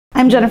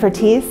I'm Jennifer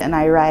Teece, and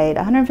I ride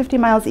 150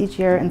 miles each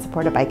year in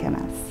support of Bike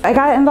MS. I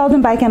got involved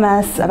in Bike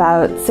MS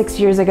about 6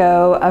 years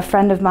ago. A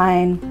friend of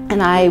mine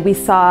and we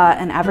saw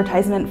an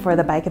advertisement for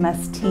the Bike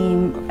MS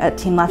team at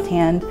Team Left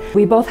Hand.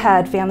 We both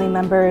had family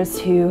members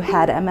who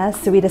had MS,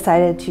 so we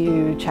decided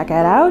to check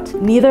it out.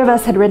 Neither of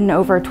us had ridden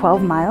over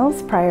 12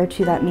 miles prior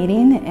to that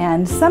meeting,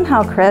 and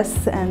somehow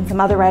Chris and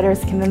some other riders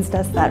convinced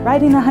us that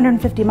riding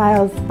 150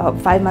 miles about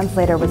 5 months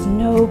later was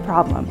no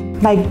problem.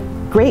 My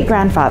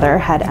great-grandfather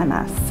had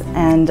MS,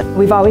 and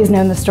we've always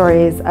known the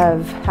stories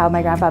of how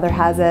my grandfather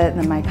has it, and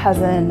then my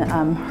cousin,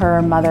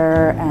 her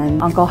mother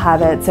and uncle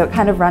have it, so it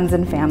kind of runs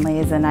in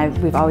families, and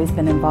we've always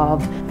been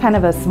involved kind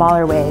of a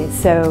smaller way.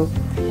 So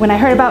when I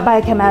heard about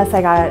Bike MS,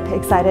 I got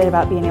excited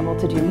about being able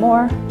to do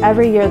more.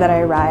 Every year that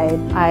I ride,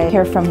 I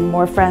hear from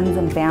more friends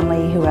and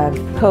family who have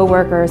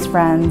co-workers,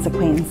 friends,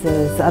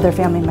 acquaintances, other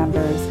family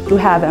members who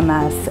have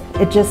MS.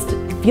 It just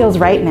feels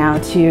right now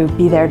to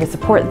be there to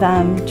support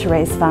them, to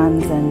raise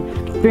funds,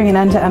 and bring an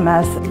end to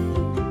MS